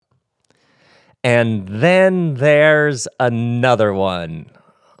And then there's another one.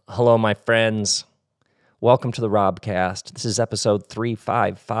 Hello, my friends. Welcome to the Robcast. This is episode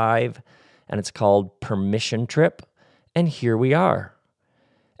 355, and it's called Permission Trip. And here we are.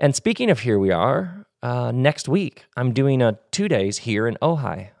 And speaking of here we are, next week I'm doing 2 days here in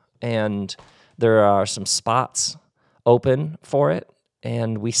Ojai, and there are some spots open for it.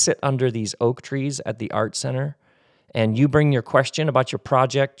 And we sit under these oak trees at the Art Center. And you bring your question about your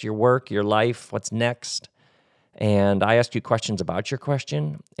project, your work, your life, what's next. And I ask you questions about your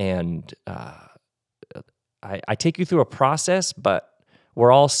question. And I take you through a process, but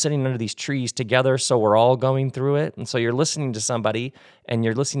we're all sitting under these trees together, so we're all going through it. And so you're listening to somebody, and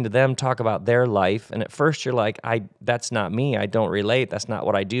you're listening to them talk about their life. And at first you're like, that's not me. I don't relate. That's not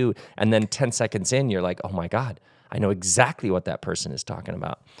what I do. And then 10 seconds in, you're like, oh my God, I know exactly what that person is talking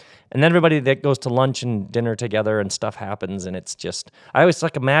about. And then everybody that goes to lunch and dinner together and stuff happens, and it's just, I always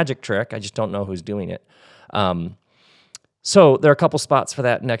like a magic trick. I just don't know who's doing it. So there are a couple spots for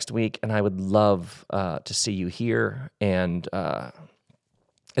that next week, and I would love to see you here. And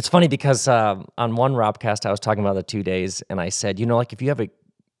it's funny because on one Robcast, I was talking about the 2 days, and I said, like if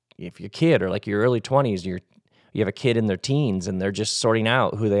your kid or like your early 20s, you have a kid in their teens, and they're just sorting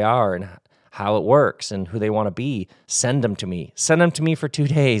out who they are and how it works and who they want to be, send them to me. Send them to me for 2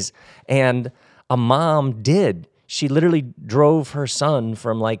 days. And a mom did. She literally drove her son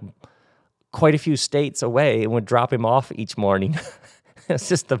from like quite a few states away and would drop him off each morning. It's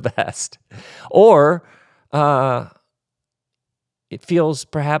just the best. Or it feels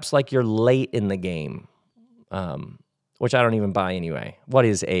perhaps like you're late in the game, which I don't even buy anyway. What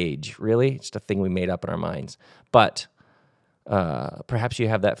is age, really? It's just a thing we made up in our minds. But perhaps you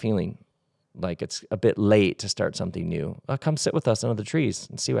have that feeling like it's a bit late to start something new. Come sit with us under the trees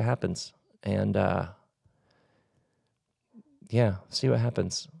and see what happens. And see what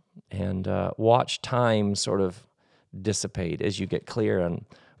happens. And watch time sort of dissipate as you get clear on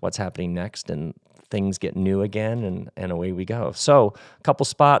what's happening next and things get new again, and away we go. So a couple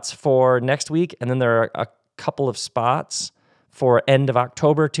spots for next week, and then there are a couple of spots for end of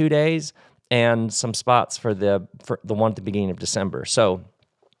October, 2 days, and some spots for the one at the beginning of December. So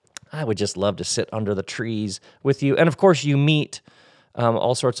I would just love to sit under the trees with you. And of course, you meet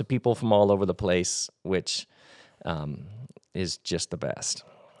all sorts of people from all over the place, which is just the best.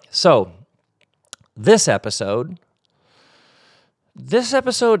 So this episode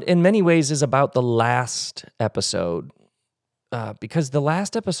in many ways is about the last episode, because the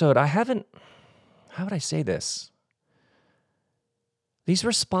last episode, how would I say this? The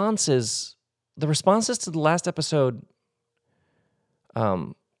responses to the last episode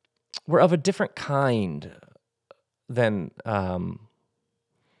were of a different kind than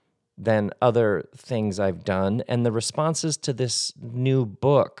other things I've done. And the responses to this new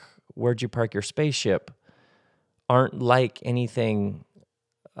book, Where'd You Park Your Spaceship, aren't like anything.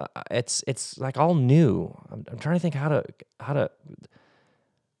 It's like all new. I'm trying to think how to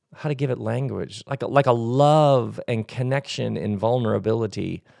give it language, like a love and connection and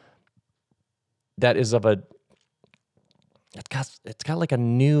vulnerability that is of a. It's got like a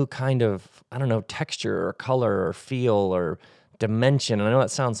new kind of, I don't know, texture or color or feel or dimension. And I know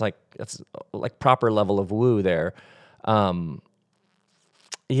that sounds like it's like proper level of woo there. So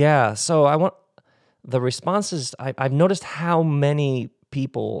I want the responses. I've noticed how many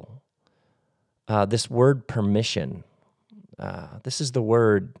people, this word permission, this is the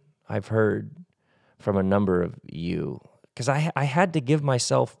word I've heard from a number of you, because I had to give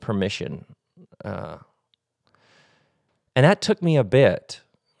myself permission. And that took me a bit.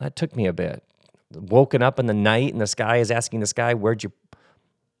 Woken up in the night, and this guy is asking this guy, where do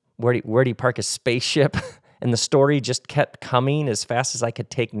you park a spaceship? And the story just kept coming as fast as I could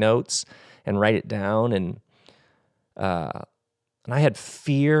take notes and write it down. And I had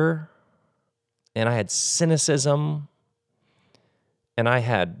fear, and I had cynicism, and I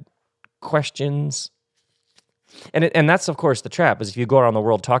had questions. And that's, of course, the trap, is if you go around the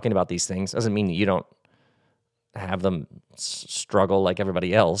world talking about these things, doesn't mean that you don't have them struggle like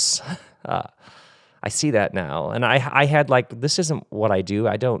everybody else. I see that now. And I had this isn't what I do.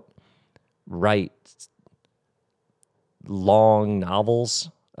 I don't write long novels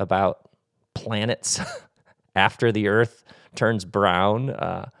about planets after the Earth turns brown.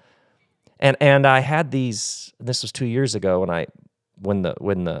 And I had these, this was 2 years ago when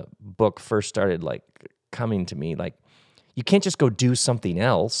the book first started coming to me, you can't just go do something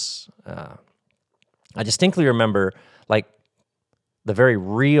else. I distinctly remember the very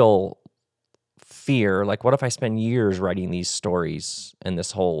real fear, what if I spend years writing these stories and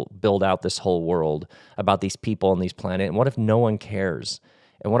build out this whole world about these people on these planets, and what if no one cares?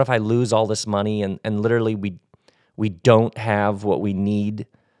 And what if I lose all this money and literally we don't have what we need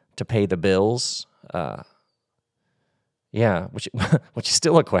to pay the bills? Yeah, which is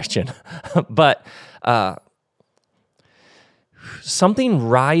still a question. But something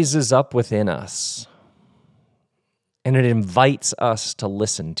rises up within us, and it invites us to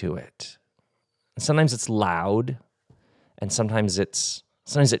listen to it. And sometimes it's loud, and sometimes it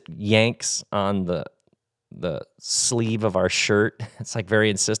yanks on the sleeve of our shirt. It's like very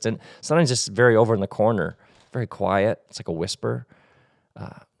insistent. Sometimes it's very over in the corner, very quiet. It's like a whisper.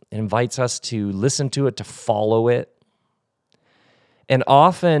 It invites us to listen to it, to follow it. And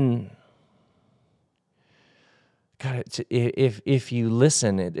often, God, if you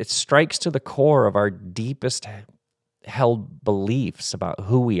listen, it strikes to the core of our deepest held beliefs about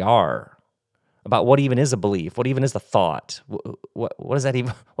who we are, about what even is a belief, what even is the thought, what is that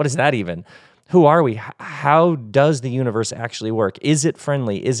even? What is that even? Who are we? How does the universe actually work? Is it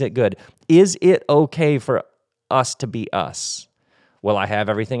friendly? Is it good? Is it okay for us to be us? Will I have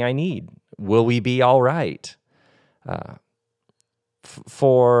everything I need? Will we be all right?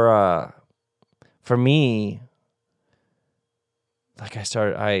 For me, like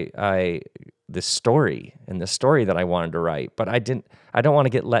this story that I wanted to write, but I don't want to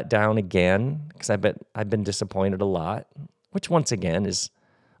get let down again, because I've been disappointed a lot, which once again is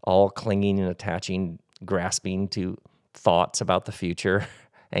all clinging and attaching, grasping to thoughts about the future,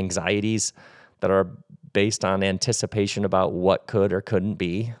 anxieties that are based on anticipation about what could or couldn't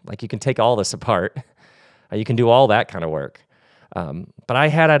be. Like, you can take all this apart. You can do all that kind of work. But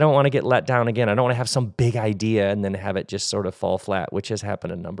I don't want to get let down again. I don't want to have some big idea and then have it just sort of fall flat, which has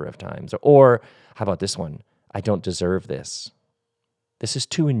happened a number of times. Or how about this one? I don't deserve this. This is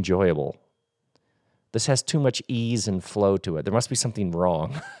too enjoyable. This has too much ease and flow to it. There must be something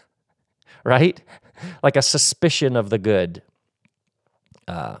wrong, right? Like a suspicion of the good.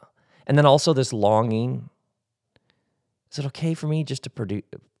 And then also this longing. Is it okay for me just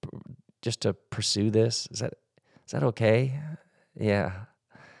to pursue this? Is that okay? Yeah.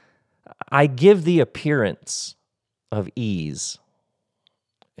 I give the appearance of ease.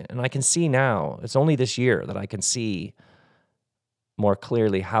 And I can see now, it's only this year that I can see more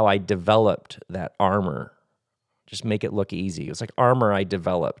clearly how I developed that armor. Just make it look easy. It was like armor I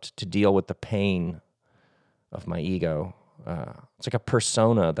developed to deal with the pain of my ego. It's like a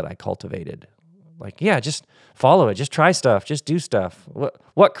persona that I cultivated. Like, yeah, just follow it. Just try stuff. Just do stuff.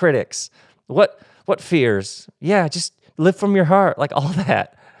 What critics? What fears? Yeah, just live from your heart. Like all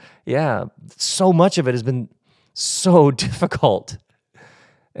that. Yeah, so much of it has been so difficult.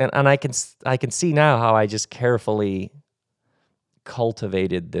 And I can see now how I just carefully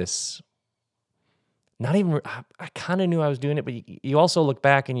cultivated this. Not even, I kind of knew I was doing it, but you also look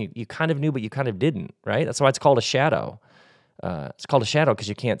back and you kind of knew, but you kind of didn't, right? That's why it's called a shadow. It's called a shadow because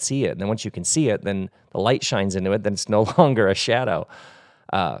you can't see it. And then once you can see it, then the light shines into it, then it's no longer a shadow.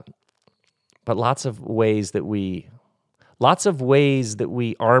 But lots of ways that we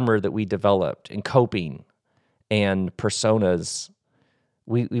armor that we developed in coping and personas,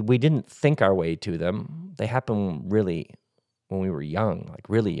 we didn't think our way to them. They happened really when we were young, like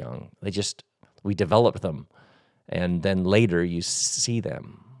really young. We developed them, and then later you see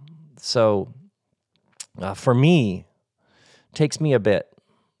them. So for me, it takes me a bit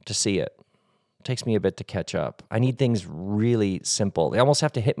to see it. It takes me a bit to catch up. I need things really simple. They almost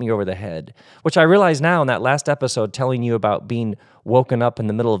have to hit me over the head, which I realize now in that last episode telling you about being woken up in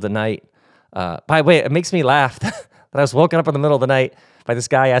the middle of the night. By the way, it makes me laugh that I was woken up in the middle of the night by this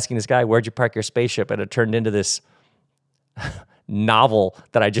guy asking this guy, "Where'd you park your spaceship?" And it turned into this novel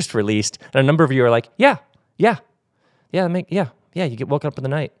that I just released. And a number of you are like, yeah, you get woken up in the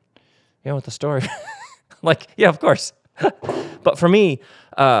night, with the story. Like, yeah, of course. But for me,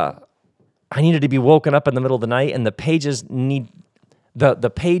 I needed to be woken up in the middle of the night, and the pages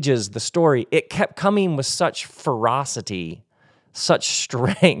the story, it kept coming with such ferocity, such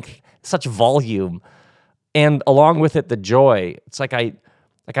strength, such volume, and along with it, the joy. It's like I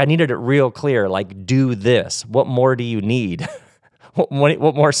needed it real clear, like, do this. What more do you need?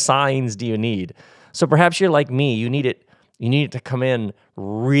 What more signs do you need? So perhaps you're like me. You need it to come in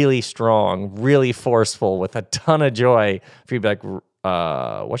really strong, really forceful, with a ton of joy for you to be like,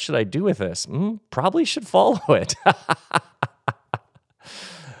 what should I do with this? Probably should follow it.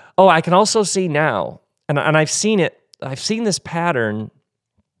 Oh, I can also see now, and I've seen it. I've seen this pattern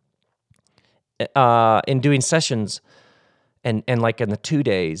in doing sessions, and like in the 2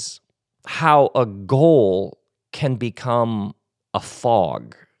 days, how a goal can become a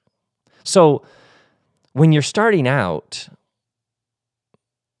fog. So when you're starting out,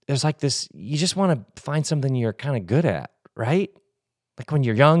 there's like this, you just want to find something you're kind of good at, right? Like when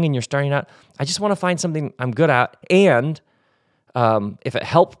you're young and you're starting out, I just want to find something I'm good at. And if it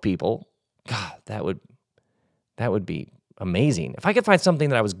helped people, God, that would be amazing. If I could find something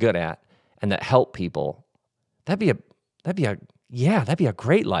that I was good at and that helped people, that'd be a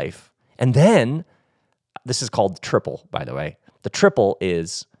great life. And then this is called the triple, by the way. The triple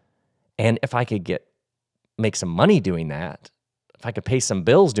is, and if I could make some money doing that, if I could pay some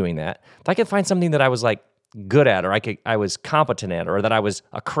bills doing that, if I could find something that I was like good at, or I was competent at, or that I was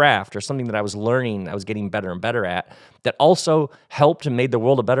a craft or something that I was learning, I was getting better and better at, that also helped and made the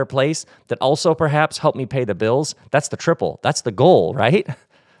world a better place, that also perhaps helped me pay the bills, that's the triple. That's the goal, right?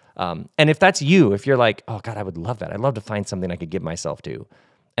 And if that's you, if you're like, oh God, I would love that. I'd love to find something I could give myself to.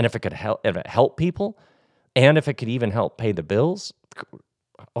 And if it help people, and if it could even help pay the bills,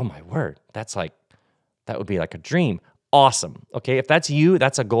 oh my word, that would be like a dream. Awesome. Okay, if that's you,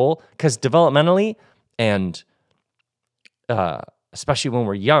 that's a goal, because developmentally, and especially when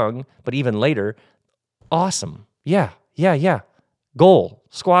we're young, but even later, awesome. Yeah. Goal,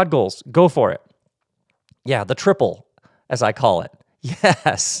 squad goals, go for it. Yeah, the triple, as I call it.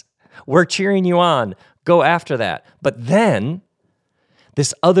 Yes, we're cheering you on. Go after that. But then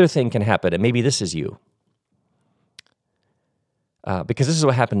this other thing can happen, and maybe this is you. Because this is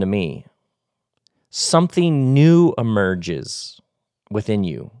what happened to me. Something new emerges within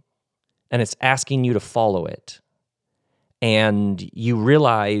you, and it's asking you to follow it. And you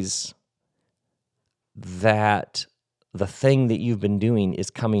realize that the thing that you've been doing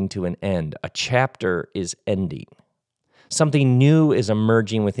is coming to an end. A chapter is ending. Something new is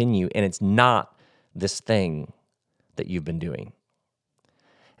emerging within you, and it's not this thing that you've been doing.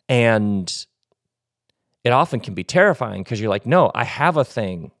 And it often can be terrifying because you're like, no, I have a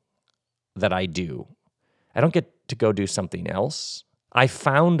thing that I do. I don't get to go do something else. I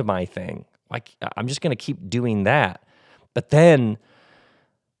found my thing. Like, I'm just going to keep doing that. But then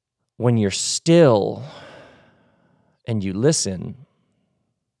when you're still and you listen,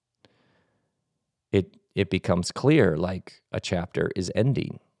 it becomes clear, like a chapter is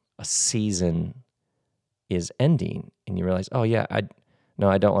ending, a season is ending, and you realize, oh yeah, I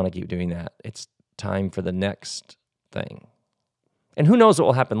don't want to keep doing that. It's time for the next thing. And who knows what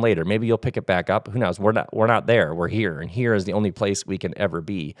will happen later? Maybe you'll pick it back up. Who knows? We're not there. We're here, and here is the only place we can ever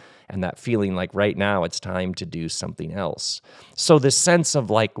be. And that feeling like right now it's time to do something else. So this sense of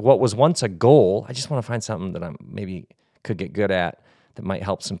like what was once a goal, I just want to find something that I maybe could get good at that might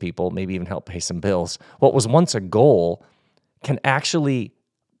help some people, maybe even help pay some bills. What was once a goal can actually,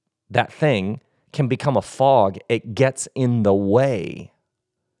 that thing can become a fog. It gets in the way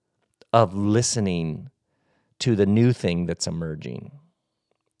of listening to the new thing that's emerging.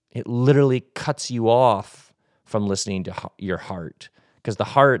 It literally cuts you off from listening to your heart, because the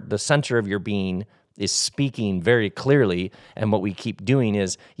heart, the center of your being, is speaking very clearly, and what we keep doing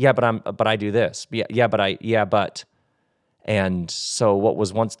is, but I do this. But. And so what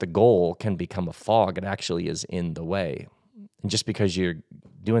was once the goal can become a fog. It actually is in the way. And just because you're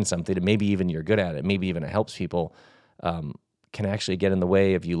doing something, and maybe even you're good at it, maybe even it helps people, can actually get in the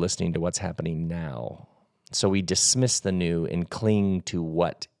way of you listening to what's happening now. So we dismiss the new and cling to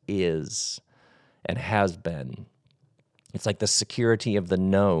what is and has been. It's like the security of the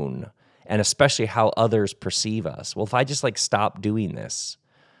known, and especially how others perceive us. Well, if I just stop doing this,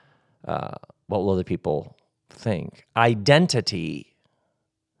 what will other people think? Identity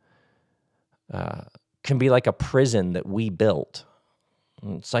can be like a prison that we built.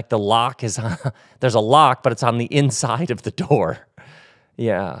 It's like the lock is on, there's a lock, but it's on the inside of the door.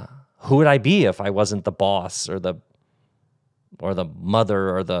 Yeah. Who would I be if I wasn't the boss or the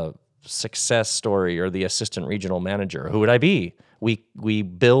mother or the success story or the assistant regional manager? Who would I be? We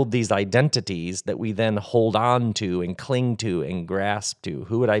build these identities that we then hold on to and cling to and grasp to.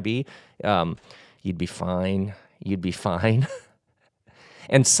 Who would I be? You'd be fine. You'd be fine.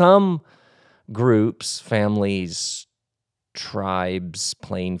 And some groups, families, tribes,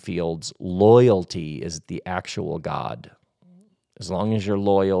 playing fields, loyalty is the actual God. As long as you're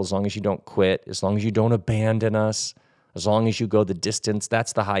loyal, as long as you don't quit, as long as you don't abandon us, as long as you go the distance,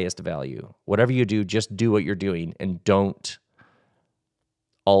 that's the highest value. Whatever you do, just do what you're doing and don't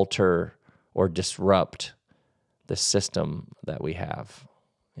alter or disrupt the system that we have.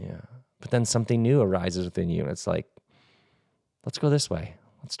 Yeah. But then something new arises within you. It's like, let's go this way.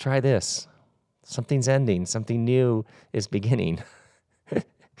 Let's try this. Something's ending. Something new is beginning.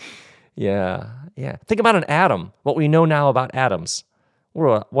 Yeah. Think about an atom, what we know now about atoms.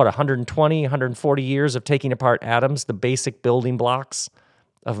 We're, 120, 140 years of taking apart atoms, the basic building blocks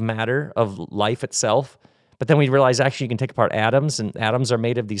of matter, of life itself. But then we realize actually you can take apart atoms, and atoms are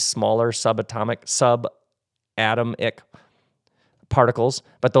made of these smaller subatomic, subatomic particles,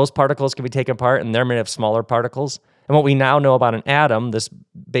 but those particles can be taken apart and they're made of smaller particles. And what we now know about an atom, this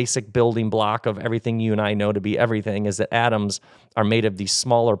basic building block of everything you and I know to be everything, is that atoms are made of these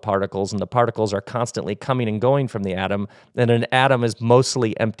smaller particles, and the particles are constantly coming and going from the atom, and an atom is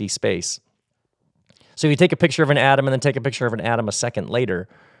mostly empty space. So if you take a picture of an atom and then take a picture of an atom a second later,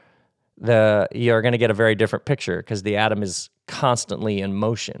 you're going to get a very different picture because the atom is constantly in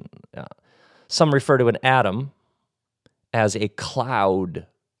motion. Some refer to an atom as a cloud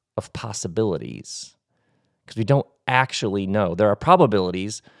of possibilities because we don't actually know. There are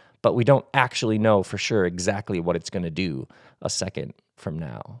probabilities, but we don't actually know for sure exactly what it's going to do a second from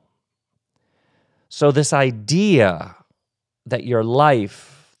now. So this idea that your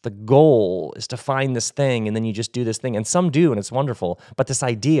life, the goal is to find this thing and then you just do this thing, and some do and it's wonderful, but this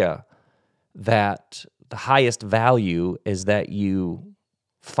idea that the highest value is that you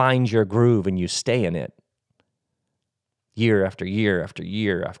find your groove and you stay in it year after year after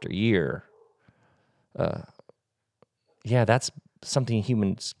year after year. That's something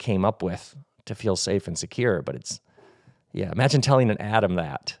humans came up with to feel safe and secure, but imagine telling an atom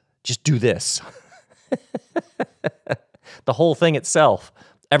that, just do this. The whole thing itself,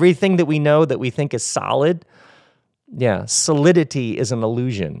 everything that we know that we think is solid, solidity is an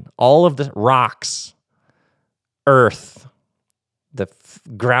illusion. All of the rocks, earth, the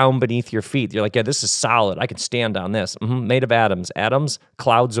ground beneath your feet, you're like, this is solid. I can stand on this. Made of atoms. Atoms,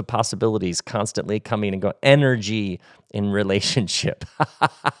 clouds of possibilities constantly coming and going. Energy in relationship.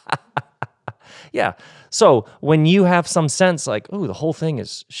 So when you have some sense like, oh, the whole thing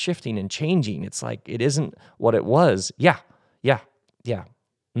is shifting and changing, it's like it isn't what it was. You're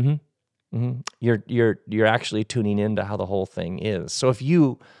actually tuning into how the whole thing is. So if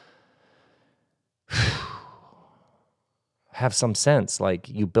you have some sense like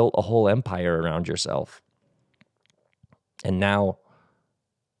you built a whole empire around yourself and now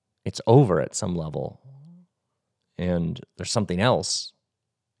it's over at some level and there's something else.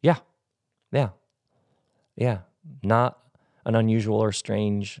 Not an unusual or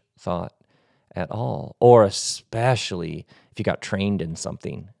strange thought at all. Or especially if you got trained in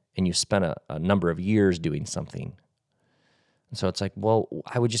something and you spent a number of years doing something. And so it's like, well,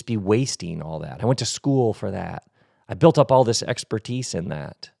 I would just be wasting all that. I went to school for that. I built up all this expertise in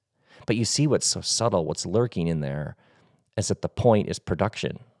that. But you see what's so subtle, what's lurking in there, is that the point is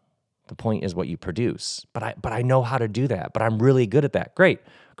production. The point is what you produce. But I know how to do that. But I'm really good at that. Great.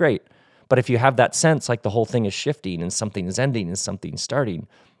 But if you have that sense like the whole thing is shifting and something is ending and something is starting,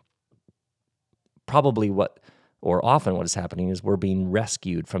 probably often what is happening is we're being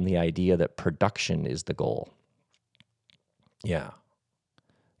rescued from the idea that production is the goal.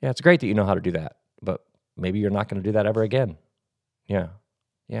 It's great that you know how to do that, but maybe you're not going to do that ever again.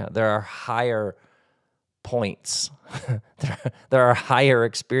 There are higher points. There are higher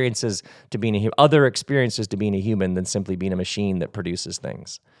experiences to being a human, other experiences to being a human than simply being a machine that produces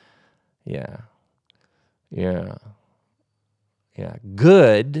things.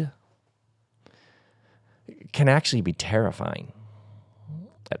 Good can actually be terrifying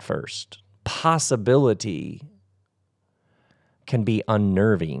at first. Possibility can be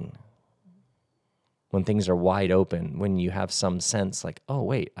unnerving when things are wide open, when you have some sense like, oh,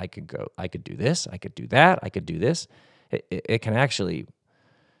 wait, I could do this, I could do that, I could do this. It can actually,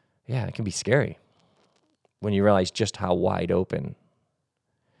 it can be scary when you realize just how wide open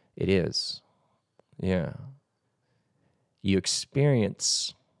it is. You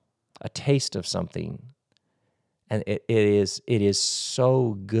experience a taste of something, and it is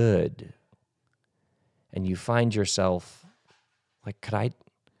so good, and you find yourself like, could I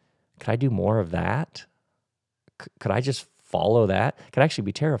do more of that? Could I just follow that? It could actually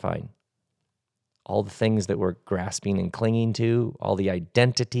be terrifying. All the things that we're grasping and clinging to, all the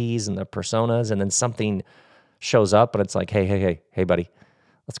identities and the personas, and then something shows up and it's like, hey, buddy,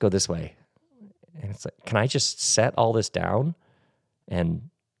 let's go this way. And it's like, can I just set all this down and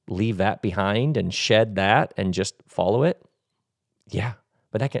leave that behind and shed that and just follow it?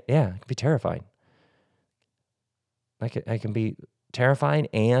 But it can be terrifying. It can be terrifying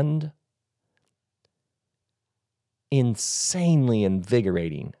and insanely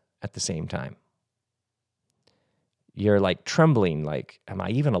invigorating at the same time. You're like trembling, like, am I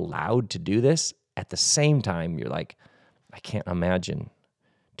even allowed to do this? At the same time, you're like, I can't imagine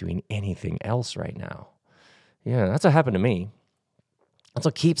doing anything else right now. That's what happened to me. That's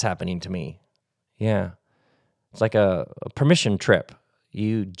what keeps happening to me. It's like a permission trip.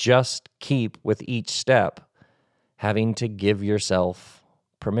 You just keep with each step having to give yourself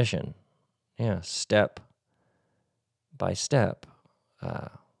permission. Step by step.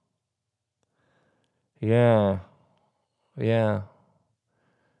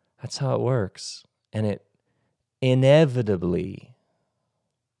 That's how it works. And it inevitably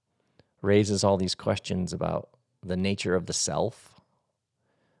raises all these questions about the nature of the self,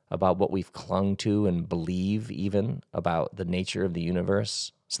 about what we've clung to and believe even about the nature of the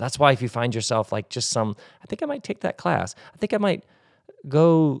universe. So that's why if you find yourself like I think I might take that class. I think I might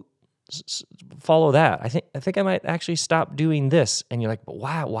go follow that. I think I might actually stop doing this. And you're like, but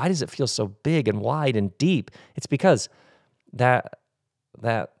why does it feel so big and wide and deep? It's because that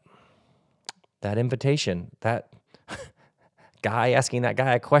invitation, that guy asking that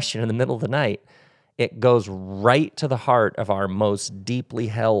guy a question in the middle of the night, it goes right to the heart of our most deeply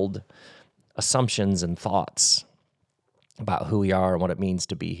held assumptions and thoughts about who we are and what it means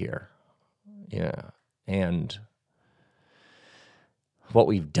to be here. Yeah. And what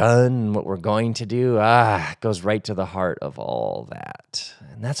we've done, what we're going to do, it goes right to the heart of all that.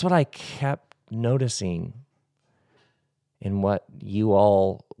 And that's what I kept noticing in what you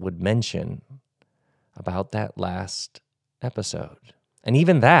all would mention about that last episode. And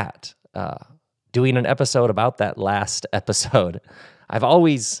even that, doing an episode about that last episode, it's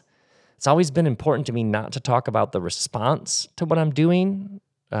always been important to me not to talk about the response to what I'm doing,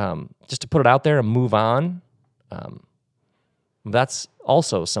 just to put it out there and move on. That's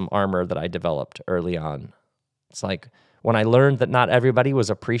also some armor that I developed early on. It's like when I learned that not everybody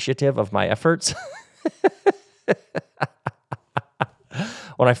was appreciative of my efforts.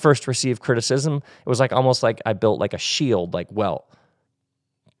 When I first received criticism, it was like almost like I built like a shield, like, well,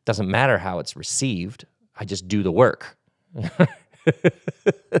 doesn't matter how it's received. I just do the work.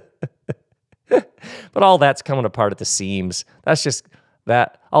 But all that's coming apart at the seams. That's just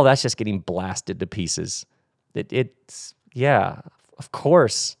getting blasted to pieces. Of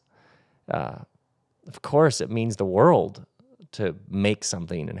course. Of course it means the world to make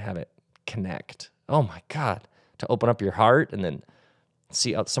something and have it connect. Oh my God, to open up your heart and then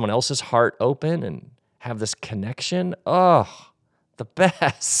see someone else's heart open and have this connection. Oh, the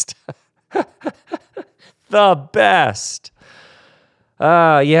best. The best.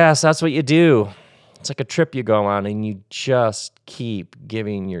 Yes, that's what you do. It's like a trip you go on and you just keep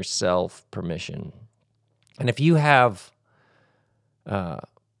giving yourself permission. And if you have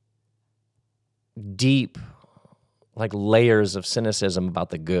deep like layers of cynicism about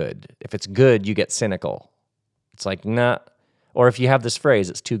the good, if it's good, you get cynical. It's like, nah. Or if you have this phrase,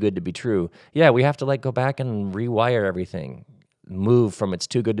 it's too good to be true. Yeah, we have to like go back and rewire everything. Move from it's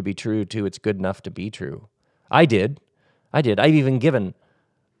too good to be true to it's good enough to be true. I did. I've even given,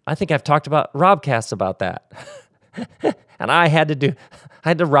 I think I've talked about Robcasts about that. And I had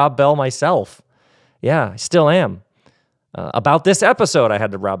to Rob Bell myself. Yeah, I still am. About this episode, I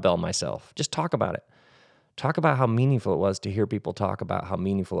had to Rob Bell myself. Just talk about it. Talk about how meaningful it was to hear people talk about how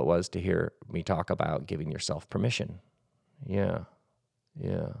meaningful it was to hear me talk about giving yourself permission. Yeah,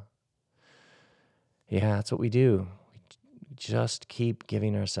 that's what we do. We just keep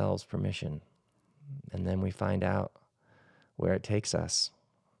giving ourselves permission. And then we find out where it takes us.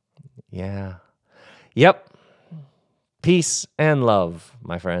 Yeah. Yep. Peace and love,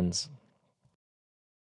 my friends.